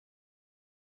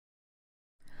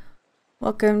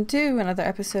Welcome to another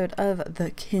episode of the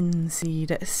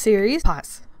Kynseed series.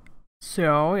 Pause.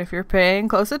 So, if you're paying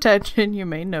close attention, you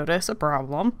may notice a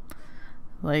problem.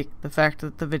 Like the fact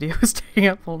that the video is taking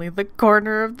up only the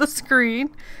corner of the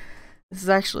screen. This is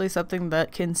actually something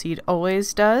that Kynseed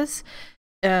always does.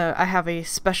 I have a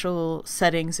special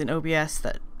settings in OBS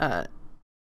that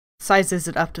sizes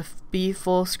it up to be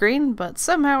full screen, but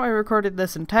somehow I recorded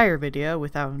this entire video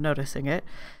without noticing it.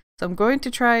 So I'm going to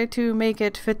try to make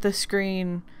it fit the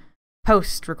screen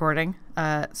post-recording.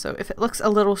 So if it looks a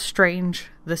little strange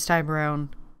this time around,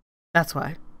 that's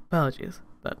why. Apologies.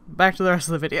 But back to the rest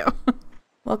of the video.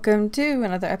 Welcome to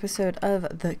another episode of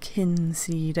the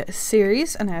Kynseed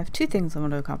series, and I have two things I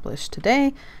want to accomplish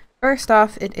today. First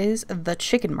off, it is the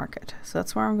chicken market, so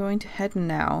that's where I'm going to head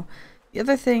now. The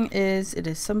other thing is, it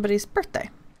is somebody's birthday,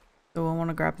 so we'll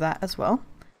want to grab that as well.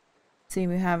 See,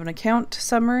 we have an account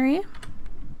summary.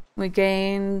 We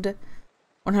gained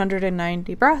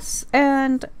 190 brass,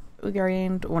 and we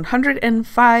gained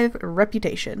 105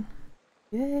 reputation.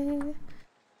 Yay!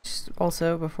 Just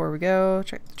also, before we go,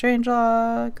 check the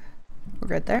changelog. We're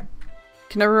good there.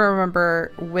 Can never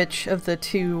remember which of the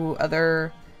two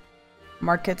other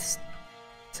markets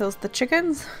sells the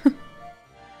chickens.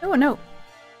 Oh no.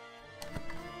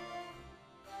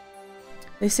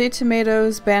 They say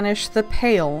tomatoes banish the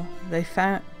pale. They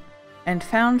found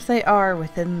they are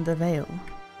within the veil.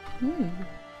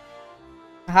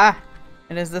 Aha!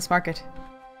 It is this market.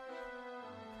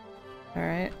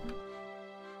 Alright.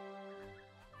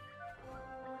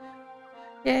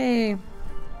 Yay!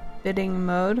 Bidding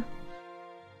mode.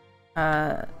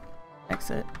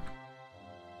 Exit.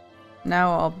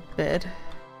 Now I'll bid.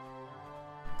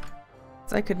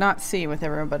 So I could not see with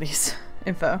everybody's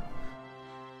info.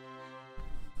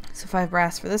 So 5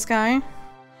 brass for this guy.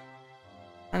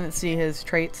 I didn't see his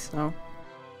traits, so.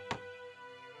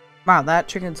 Wow, that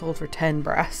chicken sold for 10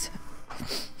 brass.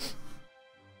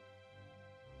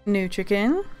 New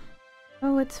chicken.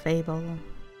 Oh, it's Fable.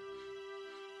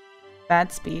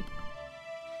 Bad speed.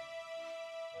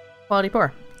 Quality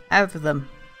poor. Have them.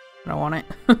 I don't want it.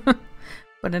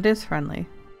 But it is friendly.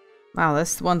 Wow,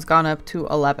 this one's gone up to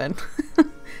 11.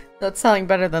 That's selling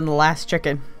better than the last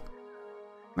chicken.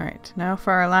 Alright, now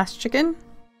for our last chicken.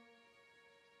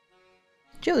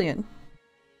 Julian.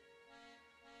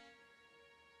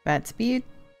 Bad speed.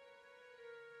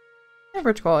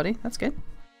 Average quality, that's good.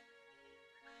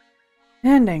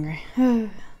 And angry.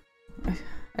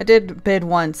 I did bid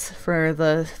once for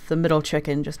the middle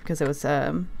chicken just because it was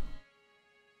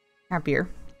happier.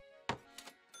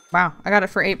 Wow, I got it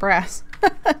for 8 brass.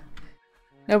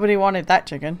 Nobody wanted that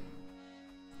chicken.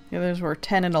 The others were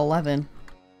 10 and 11.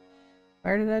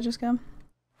 Where did I just go?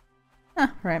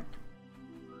 Ah, right.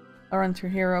 I'll run through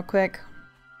here real quick,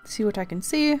 see what I can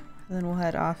see, and then we'll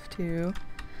head off to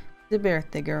the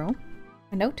birthday girl.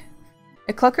 A note.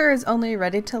 A clucker is only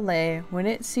ready to lay when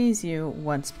it sees you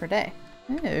once per day.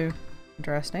 Oh,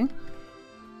 interesting.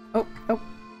 Oh.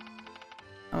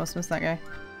 Almost missed that guy.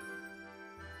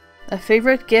 A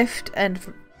favorite gift and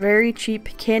very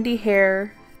cheap candy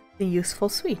hair, the useful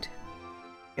sweet.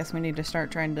 Guess we need to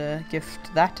start trying to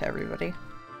gift that to everybody.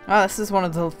 Oh, this is one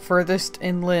of the furthest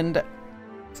inland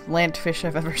landfish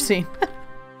I've ever seen.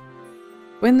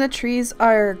 When the trees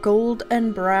are gold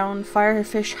and brown,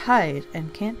 firefish hide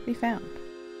and can't be found.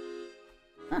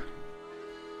 Huh.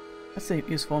 That's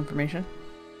useful information.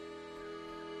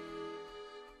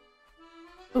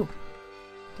 Ooh.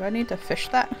 Do I need to fish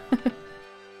that?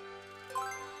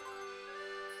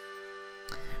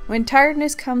 When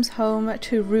tiredness comes home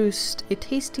to roost, a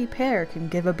tasty pear can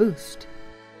give a boost.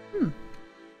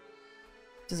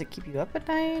 Does it keep you up at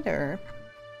night, or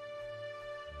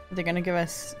are they gonna give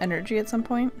us energy at some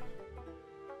point?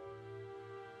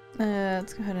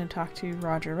 Let's go ahead and talk to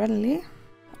Roger readily.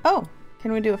 Oh,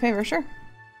 can we do a favor? Sure.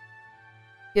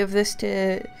 Give this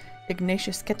to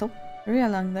Ignatius Kettle. Hurry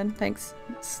along then, thanks.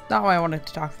 It's not why I wanted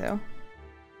to talk though.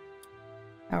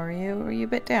 How are you? Are you a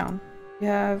bit down? Do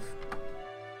you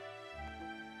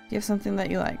have something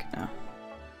that you like? No.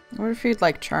 What if you'd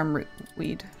like charm root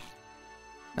weed?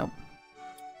 Nope.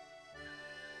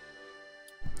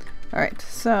 Alright,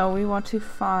 so we want to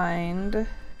find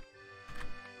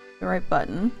the right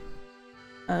button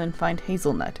and find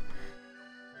Hazelnut.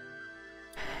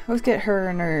 Let's get her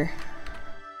and her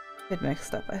kid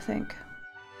mixed up, I think.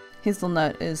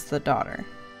 Hazelnut is the daughter.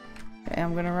 Okay,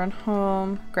 I'm gonna run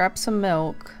home, grab some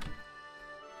milk,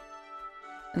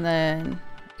 and then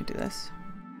I can do this.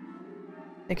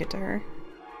 Take it to her.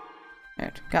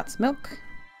 Alright, got some milk.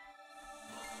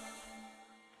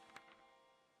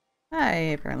 I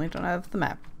apparently don't have the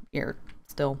map here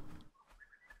still.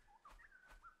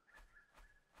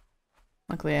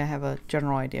 Luckily I have a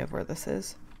general idea of where this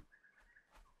is.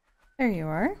 There you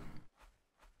are.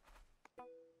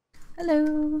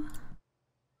 Hello.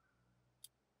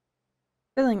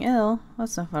 Feeling ill?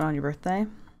 That's no fun on your birthday.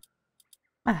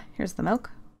 Ah, here's the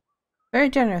milk. Very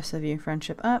generous of you,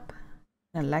 friendship up.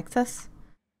 Alexis.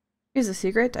 Here's a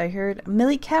secret. I heard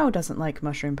Millie Cow doesn't like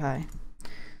mushroom pie.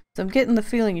 So I'm getting the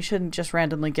feeling you shouldn't just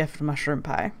randomly gift mushroom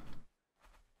pie.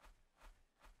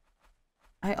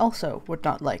 I also would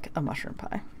not like a mushroom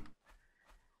pie.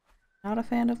 Not a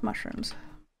fan of mushrooms.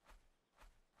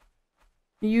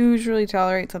 Usually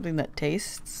tolerate something that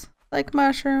tastes like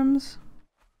mushrooms.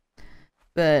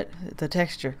 But the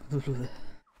texture,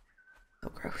 so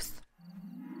gross.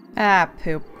 Ah,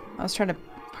 poop. I was trying to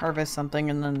harvest something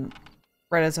and then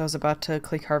right as I was about to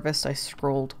click harvest, I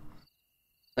scrolled.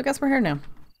 So I guess we're here now.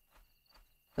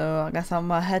 So I guess I'm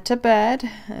gonna head to bed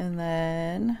and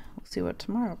then we'll see what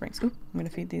tomorrow brings. Oop, I'm gonna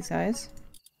feed these guys.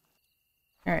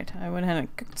 Alright, I went ahead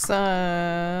and cooked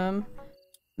some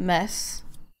mess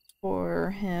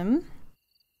for him.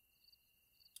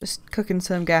 Just cooking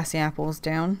some gassy apples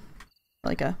down.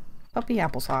 Like a puppy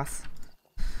applesauce.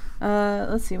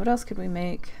 Let's see, what else could we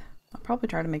make? I'll probably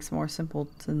try to make some more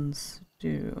simpleton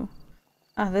stew.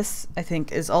 Ah, this, I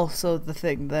think, is also the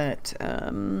thing that,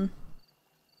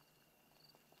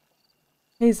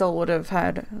 Hazel would have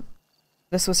had.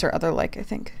 This was her other like, I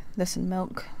think. This and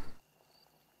milk.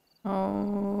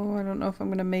 Oh, I don't know if I'm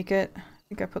gonna make it. I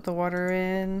think I put the water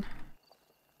in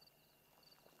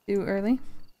too early.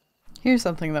 Here's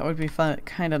something that would be fun,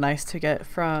 kind of nice to get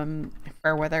from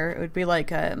Fairweather. It would be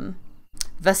like a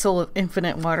vessel of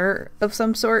infinite water of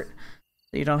some sort.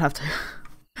 So you don't have to,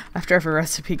 after every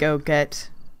recipe, go get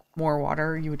more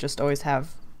water. You would just always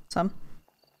have some.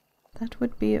 That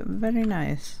would be very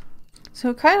nice. So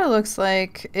it kind of looks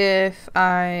like if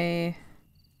I...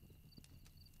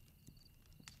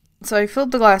 So I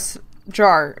filled the glass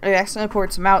jar. I accidentally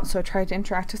poured some out, so I tried to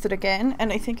interact with it again,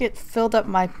 and I think it filled up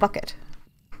my bucket.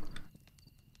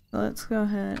 Let's go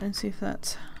ahead and see if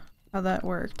that's how that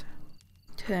worked.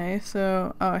 Okay,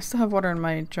 so oh, I still have water in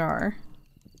my jar.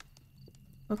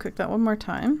 We'll cook that one more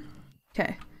time.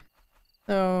 Okay,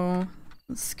 so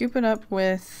let's scoop it up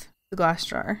with the glass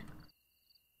jar.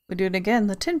 We do it again,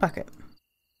 the tin bucket.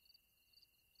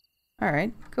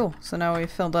 Alright, cool. So now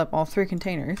we've filled up all 3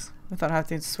 containers without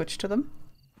having to switch to them.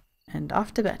 And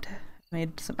off to bed.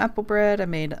 Made some apple bread, I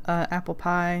made apple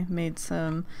pie, made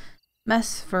some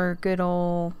mess for good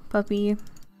old puppy.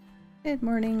 Good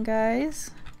morning,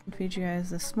 guys. I'll feed you guys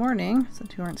this morning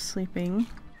since you aren't sleeping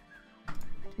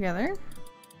together.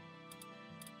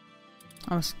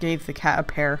 Almost gave the cat a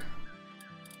pear.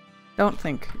 Don't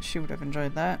think she would have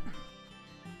enjoyed that.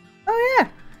 Oh yeah,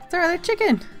 it's our other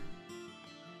chicken.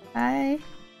 Hi.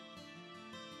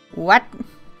 What?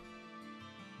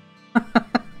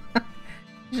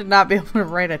 You should not be able to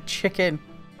write a chicken.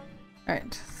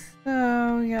 Alright.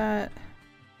 So we got,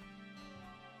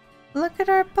 look at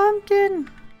our pumpkin.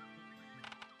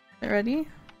 Is it ready?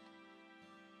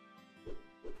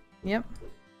 Yep.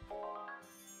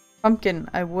 Pumpkin,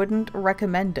 I wouldn't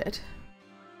recommend it.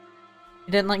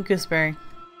 He didn't like gooseberry.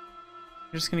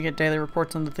 You're just gonna get daily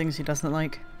reports on the things he doesn't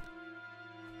like.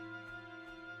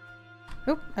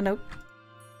 Oop, a note.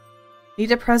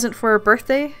 Need a present for a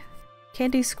birthday?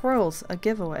 Candy squirrels, a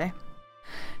giveaway.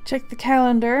 Check the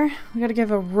calendar. We gotta give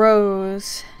a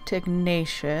rose to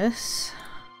Ignatius.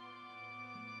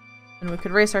 And we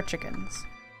could raise our chickens.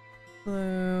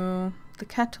 So the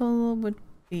kettle would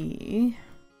be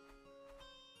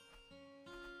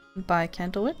by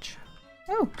Candlewitch.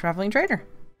 Oh, traveling trader.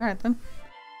 Alright then.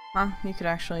 Huh, you could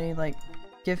actually like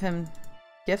give him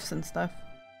gifts and stuff.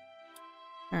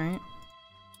 Alright.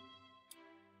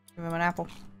 Give him an apple.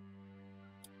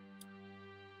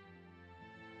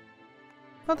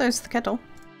 Oh, there's the kettle.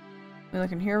 Let me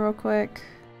look in here real quick.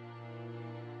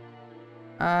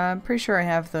 I'm pretty sure I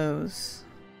have those.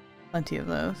 Plenty of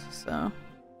those, so.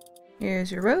 Here's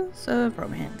your rose of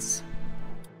romance.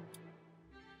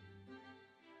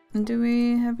 And do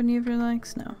we have any of your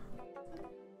likes? No.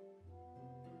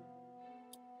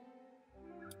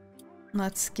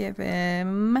 Let's give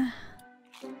him...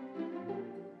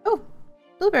 Oh!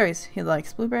 Blueberries! He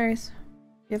likes blueberries. Do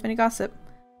you have any gossip?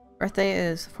 Birthday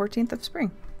is 14th of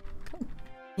spring. Cool.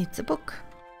 It's a book.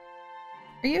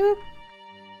 Are you?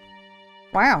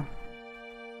 Wow.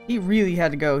 He really had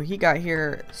to go. He got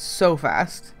here so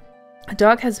fast. A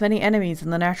dog has many enemies in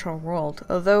the natural world,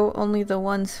 although only the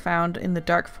ones found in the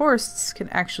dark forests can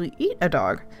actually eat a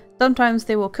dog. Sometimes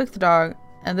they will cook the dog,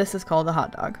 and this is called a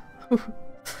hot dog.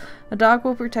 A dog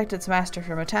will protect its master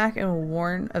from attack and will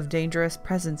warn of dangerous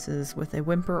presences with a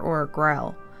whimper or a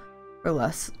growl. Or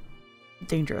less.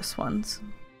 dangerous ones.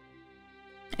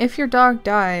 If your dog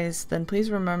dies, then please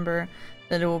remember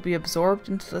that it will be absorbed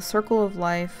into the circle of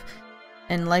life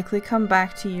and likely come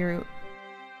back to you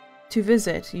to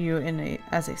visit you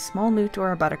as a small newt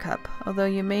or a buttercup, although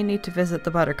you may need to visit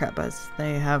the buttercup as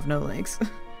they have no legs.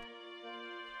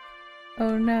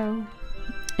 Oh no.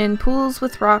 In pools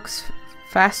with rocks,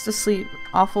 fast asleep,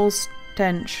 awful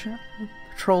stench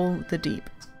patrol the deep.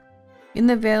 In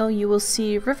the vale you will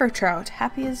see river trout,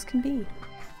 happy as can be.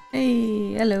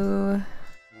 Hey, hello.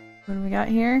 What do we got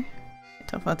here? I can't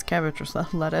tell if that's cabbage or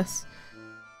lettuce.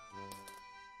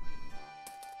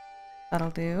 That'll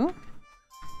do.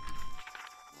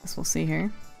 Guess we'll see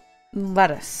here.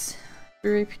 Lettuce.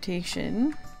 Your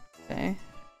reputation. Okay.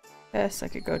 Yes, I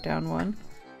could go down one.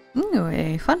 Ooh,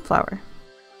 a fun flower.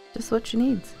 Just what she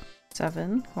needs.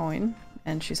 7 coin,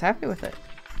 and she's happy with it.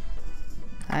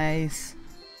 Nice.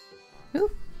 Ooh.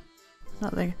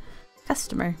 Not the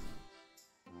customer.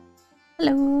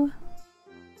 Hello.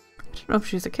 I don't know if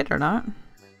she's a kid or not.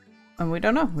 And we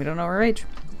don't know. We don't know her age.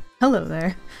 Hello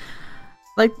there.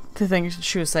 I like to think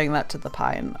she was saying that to the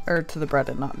pie or to the bread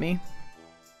and not me.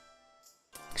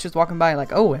 She was walking by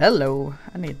like, oh, hello.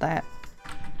 I need that.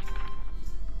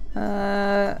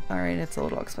 Alright, it's a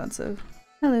little expensive.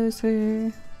 Hello,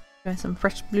 sir. Try some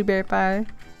fresh blueberry pie.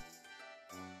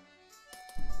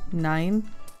 9.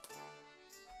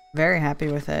 Very happy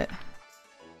with it.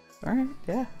 Alright,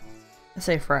 yeah. I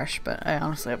say fresh, but I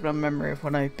honestly have no memory of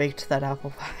when I baked that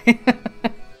apple pie.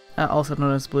 Also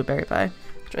known as blueberry pie.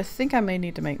 Which I think I may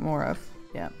need to make more of.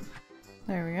 Yep.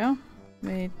 There we go.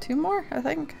 Made 2 more, I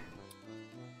think.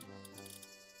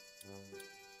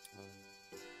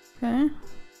 Okay.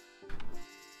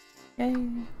 Yay.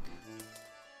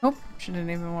 Oh, she didn't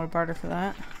even want to barter for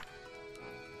that.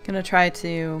 Gonna try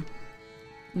to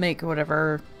make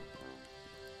whatever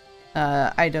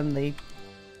item they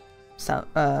sell,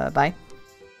 buy.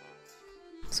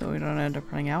 So we don't end up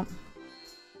running out.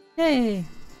 Yay!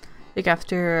 I think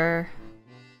after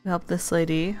we help this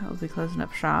lady, I'll be closing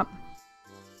up shop.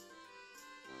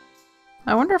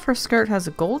 I wonder if her skirt has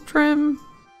a gold trim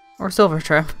or silver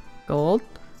trim. Gold?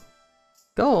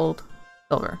 Gold?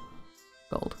 Silver.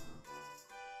 Gold.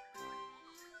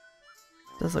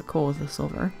 Does look cool with the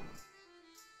silver.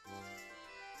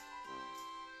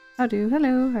 Howdo,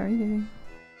 hello, how are you doing?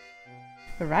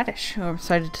 The radish. Oh, I'm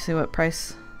excited to see what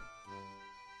price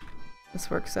this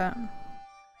works at.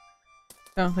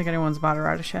 I don't think anyone's bought a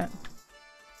radish yet.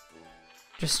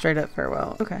 Just straight up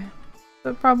farewell. Okay.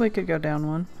 So it probably could go down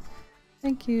 1.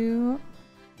 Thank you.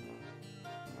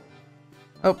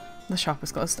 Oh, the shop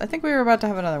is closed. I think we were about to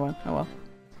have another one. Oh well.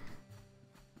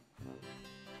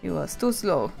 He was too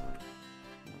slow.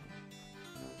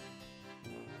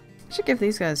 I should give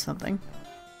these guys something.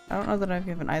 I don't know that I've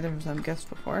given either of them gifts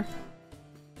before.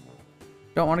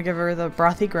 Don't want to give her the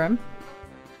brothy grim.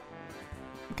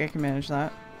 I think I can manage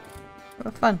that.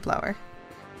 What a fun flower.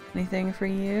 Anything for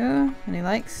you? Any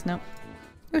likes? Nope.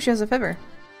 Oh, she has a fibber.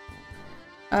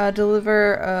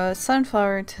 Deliver a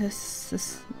sunflower to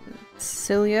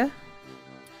Celia.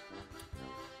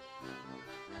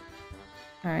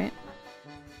 Alright.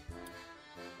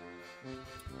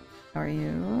 How are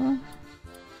you?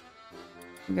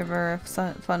 Give her a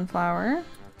fun flower.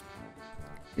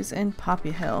 She's in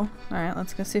Poppy Hill. Alright,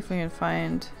 let's go see if we can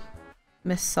find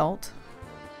Miss Salt.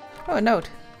 Oh, a note.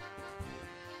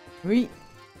 Whee!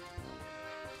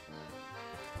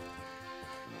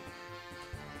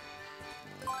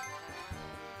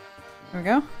 There we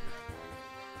go.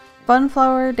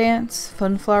 Funflower dance,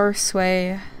 funflower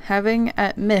sway, having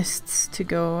at mists to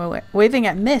go away. Waving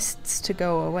at mists to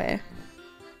go away.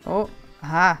 Oh,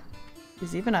 aha.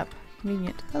 He's even up.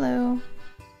 Convenient. Hello.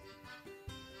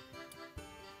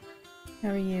 How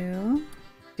are you?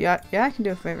 Yeah, I can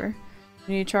do a favor.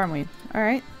 You need Charmweed.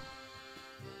 Alright.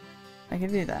 I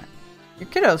can do that. Your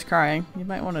kiddo's crying. You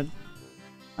might want to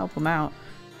help him out.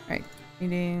 Alright.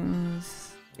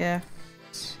 Meetings. Gift.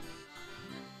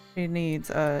 He needs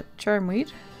a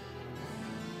Charmweed.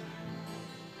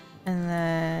 And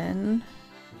then...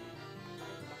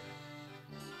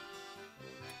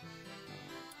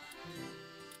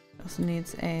 also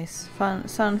needs a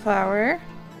sunflower.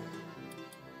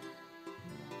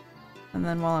 And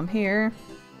then while I'm here...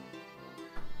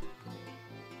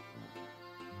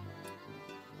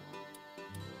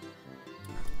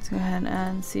 let's go ahead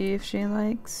and see if she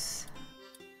likes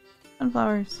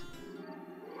sunflowers.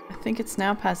 I think it's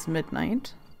now past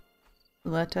midnight.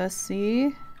 Let us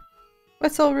see.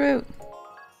 Whistle root!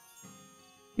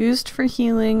 Used for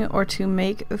healing or to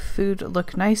make food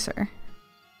look nicer.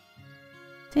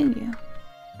 Continue.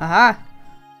 Aha!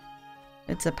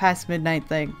 It's a past midnight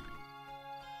thing.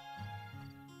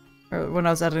 Or when I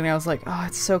was editing, I was like, oh,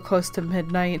 it's so close to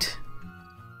midnight.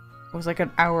 It was like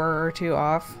an hour or two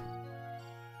off.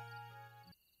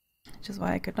 Which is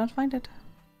why I could not find it.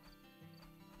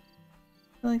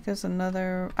 I feel like there's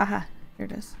another... Aha! Here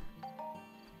it is.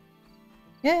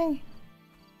 Yay!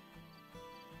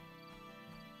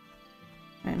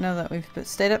 Alright, now that we've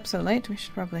stayed up so late, we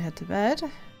should probably head to bed.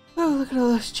 Oh, look at all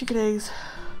those chicken eggs.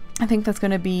 I think that's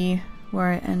gonna be where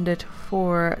I end it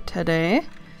for today.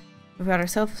 We've got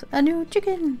ourselves a new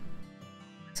chicken!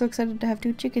 So excited to have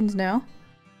 2 chickens now.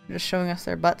 They're just showing us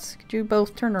their butts. Could you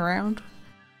both turn around?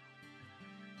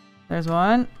 There's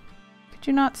one. Could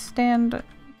you not stand...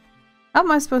 How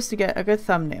am I supposed to get a good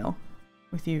thumbnail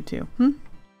with you two?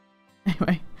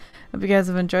 Anyway, hope you guys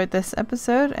have enjoyed this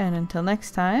episode, and until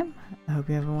next time, I hope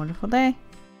you have a wonderful day.